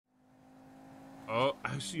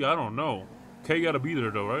Actually, I don't know. K gotta be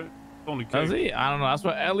there though, right? Only K. Does he? I don't know. That's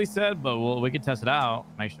what Ellie said, but we can test it out,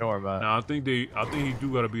 make sure. But Nah, I think he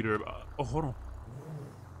do gotta be there. Oh, hold on.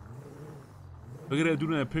 Look at that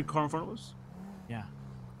dude in that pink car in front of us. yeah.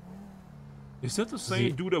 Is that the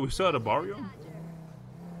same dude that we saw at the barrio?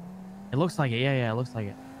 It looks like it. Yeah, it looks like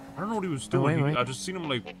it. I don't know what he was doing. Wait. I just seen him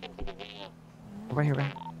like. Right here.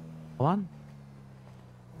 Hold on.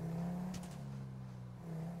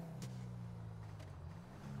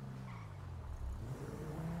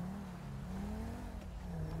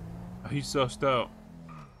 He sussed out.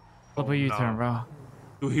 Flip a U-turn, bro.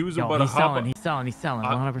 Dude, he was about to hop. He's selling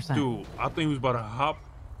 100%. Dude, I think he was about to hop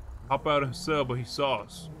out and sell, but he saw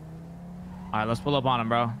us. All right, let's pull up on him,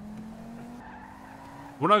 bro.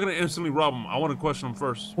 We're not gonna instantly rob him. I want to question him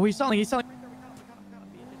first. Oh, he's selling. He's selling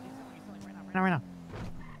right now.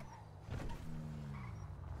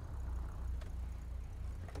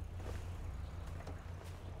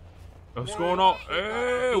 What's going on?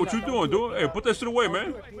 Hey, what you doing, dude? Hey, put that shit away,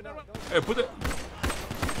 man. Hey, put that.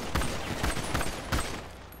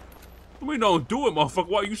 We don't do it, motherfucker.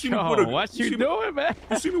 Why you see me with a? What you doing, man?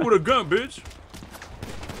 You see me with a gun, bitch?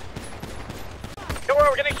 Don't worry,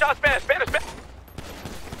 we're getting shot. Spanish. Spanish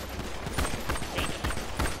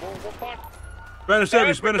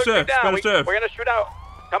Ave. We're gonna shoot out.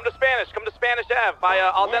 Come to Spanish Ave by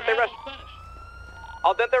Al Dente restaurant.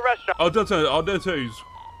 Al Dente's.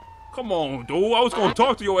 Come on, dude. I was gonna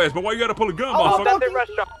talk to your ass, but why you gotta pull a gun, motherfucker? Al Dente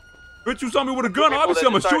restaurant. Bitch, you saw me with a gun. Obviously,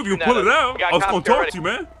 I'm gonna shoot if you pull it out. I was gonna talk to you,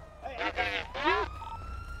 man.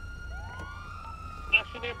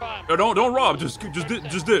 Yo, don't rob. Just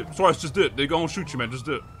dip. Suarez, just dip. They gonna shoot you, man. Just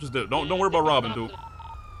dip. Don't worry about robbing, dude.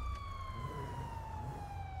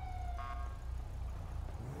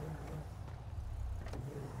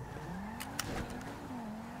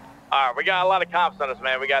 All right, we got a lot of cops on us,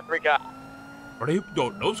 man. We got 3 cops. Are they? Yo,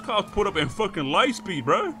 those cops put up in fucking light speed,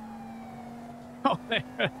 bro.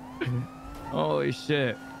 Holy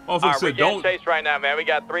shit. All right, we're getting chased right now, man. We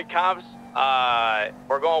got 3 cops.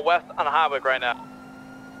 We're going west on the highway right now.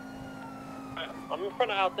 I'm in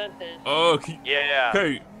front of Al Dente. Yeah.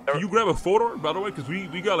 Okay, can you grab a photo, by the way? Because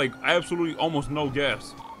we got like absolutely almost no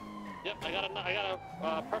gas. Yep, I got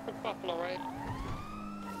a perfect buffalo, right?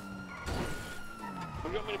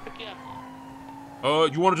 Where do you want me to pick you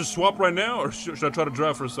up? You want to just swap right now, or should I try to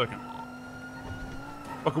drive for a second?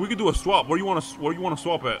 Okay, we can do a swap. Where you want to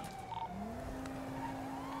swap at?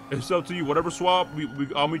 It's up to you. Whatever swap,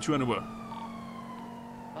 I'll meet you anywhere.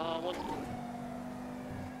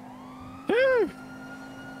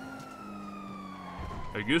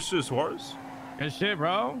 Hey, good shit, Suarez. Good shit,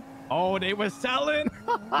 bro. Oh, they were selling.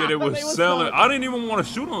 Yeah, they were selling. I didn't even want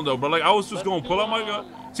to shoot them though, bro. Like I was just gonna pull out my gun.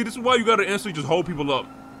 See, this is why you gotta instantly just hold people up.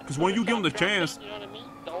 Because when you give them the chance. You know what I mean?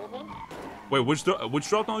 The old one? Wait, which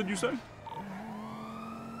drop down did you say?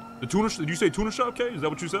 The tuna? Did you say tuna shop, K? Is that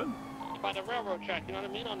what you said? By the railroad track, you know what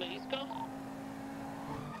I mean? On the East Coast?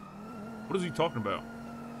 What is he talking about?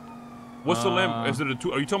 What's the lamp? Is it a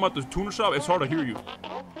are you talking about the tuna shop? It's hard to hear you.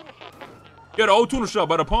 Yeah, the old tuna shop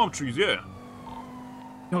by the palm trees, yeah.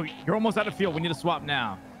 Yo, you're almost out of field. We need to swap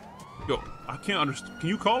now. Yo, I can't understand. Can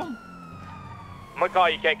you call him? I'm gonna call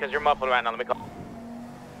you, Kate, because you're muffled right now. Let me call.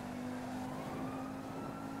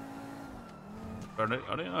 Are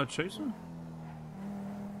they not chasing?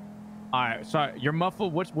 All right, sorry, you're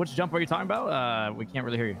muffled. Which jump are you talking about? We can't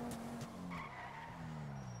really hear you.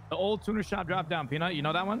 The old tuner shop drop down, Peanut. You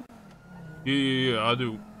know that one? Yeah, I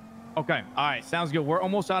do. Okay, all right, sounds good. We're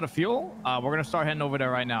almost out of fuel. We're gonna start heading over there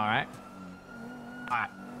right now. All right. All right.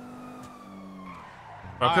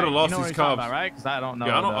 I could have lost these cops, about, right? Because I don't know.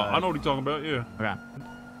 Yeah, I know what he's talking about. Yeah. Okay.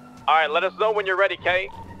 All right, let us know when you're ready,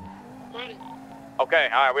 Kate. Ready. Okay,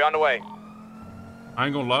 all right, we're on the way. I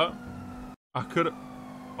ain't gonna lie. I could have.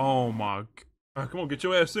 Oh my. All right, come on, get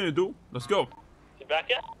your ass in, dude. Let's go. You back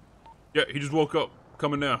yet? Yeah, he just woke up.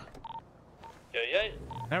 Coming now. Yeah.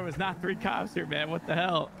 There was not 3 cops here, man. What the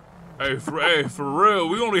hell? Hey, for real,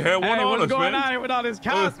 we only had one on us, man. What's going on here with all these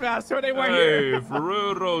cops, man? I swear they weren't here. Hey, for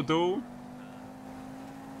real though, dude.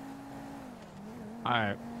 All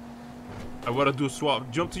right. I gotta do a swap.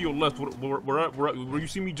 Jump to your left. Where you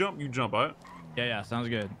see me jump, you jump, all right? Yeah, sounds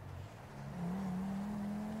good.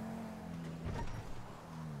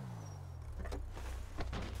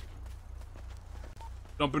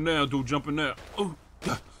 Jumping now, dude. Jumping now. Oh,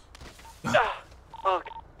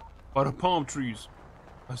 Okay. by the palm trees.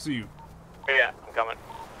 I see you. Yeah, I'm coming.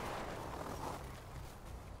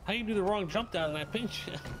 How you do the wrong jump down and I pinch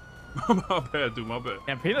you? My bad, dude. My bad.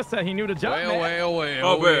 And Peter said he knew the jump, man.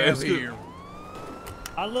 My bad. It's good.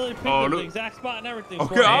 I literally picked Oh, up the look. exact spot and everything.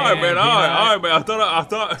 Okay, for all it. right, man. All right, man. I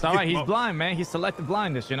thought. It's all right. He's blind, man. He's selective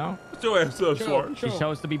blindness, you know. Get your ass up, True, Suarez. true. He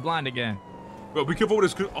chose to be blind again. Bro, be careful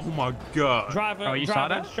with this. Oh my God. Driver, Oh, you saw driver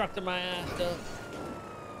that? instructed my ass though.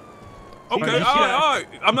 Okay, Bro, all you right, see that? all right.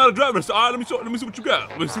 I'm not a driver, so all right, let me see what you got.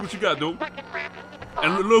 Let me see what you got, dude.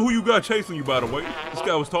 And look who you got chasing you, by the way. This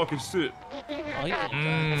guy was talking shit. Oh, he's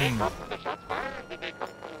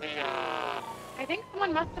I think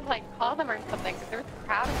someone must have like called them or something because there was a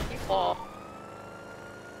crowd of people.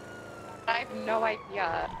 I have no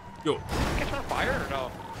idea. Yo, Catch on fire or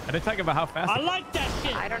no? Are they talking about how fast? I like that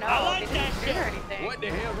shit. I don't know. I like They that didn't shoot shit. or anything. What the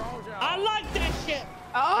hell wrong with y'all? I like that shit.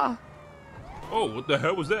 Ah! oh, what the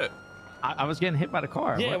hell was that? I was getting hit by the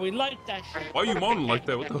car. Yeah, What? we like that shit. Why you moaning like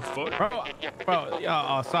that? What the fuck? Bro,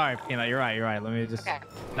 oh, sorry, Peanut. You're right. Let me just. Okay.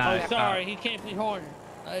 Nah, Oh, sorry, he can't be horny.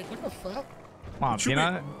 Like, what the fuck? Come on, What you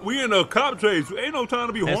Peanut. mean? We in a cop chase. Ain't no time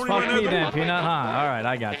to be It's horny fuck right me now. then, Peanut, huh? All right,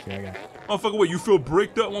 I got you. Motherfucker, what? You feel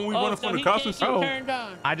bricked up when we running so from the he cops can't and be shit? Oh. turned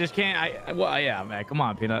on. I just can't. Well, yeah, man. Come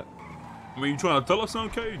on, Peanut. I mean, you trying to tell us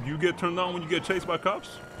something, K? You get turned on when you get chased by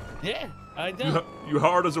cops? Yeah, I do. You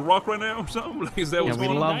hard as a rock right now or something? Like, is that Yeah, what's we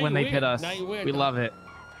going on? love Now when you they weird. pit us. Now you weird, We though. love it.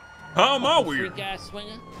 How am I weird? Freak ass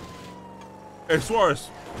swinger. Hey, Suarez,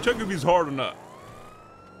 check if he's hard or not.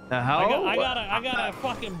 The hell? I got a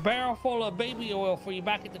fucking barrel full of baby oil for you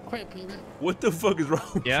back at the crib, Peanut. What the fuck is wrong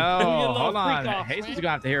with Yo, little hold on. freak off, Jesus man. gonna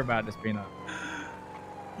have to hear about this, Peanut.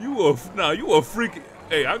 you? You a freak.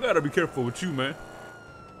 Hey, I gotta be careful with you, man.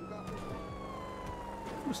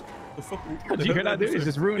 The fuck? What you gonna do is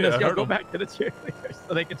just ruin Yeah, this. I Yo, heard go him. back to the cheerleaders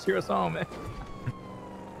so they can cheer us on, man.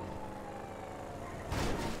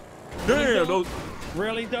 Damn, those,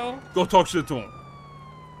 Really, though? go talk shit to him.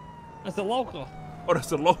 That's a local. Oh,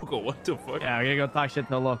 that's a local. What the fuck? Yeah, we're gonna go talk shit to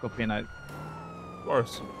the local, Peanut.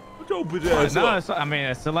 Suarez, what your bitch ass No, up? it's, I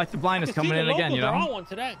mean, selective blindness I can see coming the in again, locals you are know? on one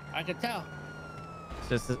today. I can tell. It's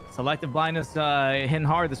just selective blindness hitting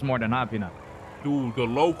hard this morning, huh, Peanut? Dude, the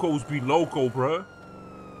locals be loco, bruh.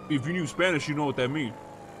 If you knew Spanish, you know what that means.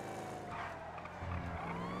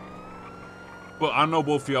 But I know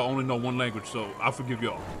both of y'all only know one language, so I forgive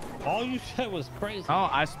y'all. All you said was crazy. Oh,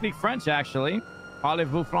 I speak French, actually.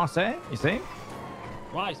 Parlez-vous français? You see?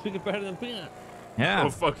 Wow, you speak it better than Peanut. Yeah. No,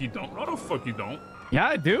 the fuck you don't. No, the fuck you don't. Yeah,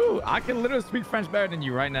 I do. I can literally speak French better than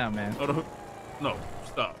you right now, man. No,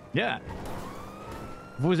 stop. Yeah.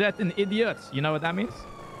 Vous êtes un idiot. You know what that means?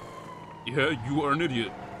 Yeah, you are an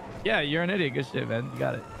idiot. Yeah, you're an idiot. Good shit, man. You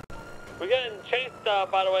got it. We're getting chased,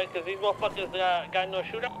 by the way, because these motherfuckers got no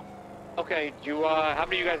shootout. Okay, do you, how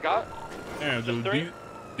many you guys got? Damn, dude, three?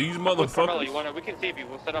 these What's Carmelo, motherfuckers. we can save you.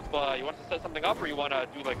 We'll set up, you want to set something up or you want to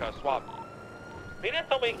do like a swap? Peanut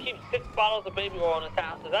told me he keeps 6 bottles of baby oil in his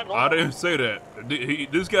house. Is that normal? I didn't say that.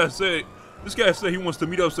 This guy said he wants to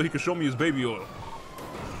meet up so he can show me his baby oil.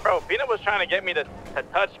 Bro, Peanut was trying to get me to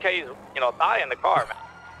touch K's, thigh in the car, man.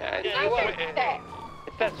 Yeah, I it's, should say.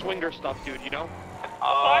 it's that swinger stuff, dude, you know?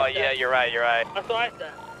 Oh, yeah, you're right. That's what I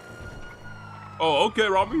said. Oh, okay,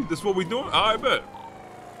 Robbie. This what we doing? I bet.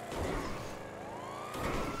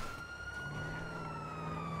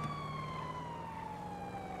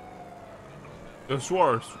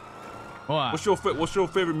 Suarez, What? what's your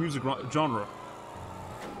favorite music genre?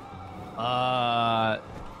 I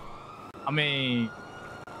mean,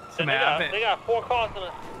 So man, they got 4 cars in it.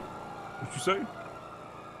 What you say?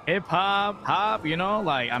 hip hop, pop, you know,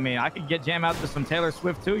 like, I mean, I could get jam out to some Taylor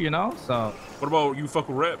Swift too, you know, so. What about you? Fuck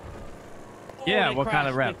with rap? Yeah, they what kind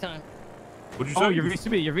of crashed rap? big time. What'd you say? Oh, you're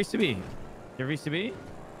VCB, you're VCB. You're VCB?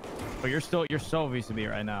 But you're so VCB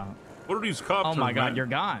right now. What are these cops? Oh my man? God, you're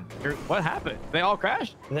gone. What happened? They all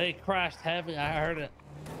crashed? They crashed heavy. I heard it.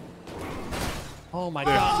 Oh my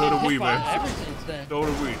Yeah, God. so they did we, hit by man. Everything's there. So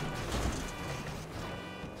do we.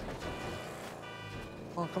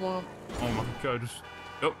 Oh, come on. Oh my God, just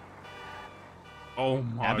yep. Oh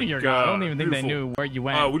my I think you're God. gone. I don't even think they Beautiful. knew where you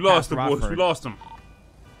went. We lost past him, boys. We Rockford. lost him.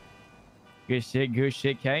 Good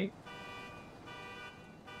shit, Kate.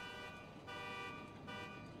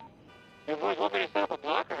 You guys want me to set up a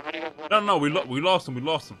block or how do you guys want No, we lost him. We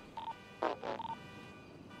lost him.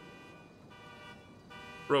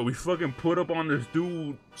 Bro, we fucking put up on this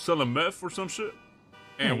dude selling meth or some shit.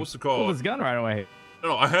 And what's it Pull called? his gun right away.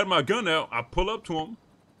 No, I had my gun out. I pull up to him.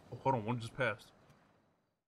 Oh, hold on, one just passed.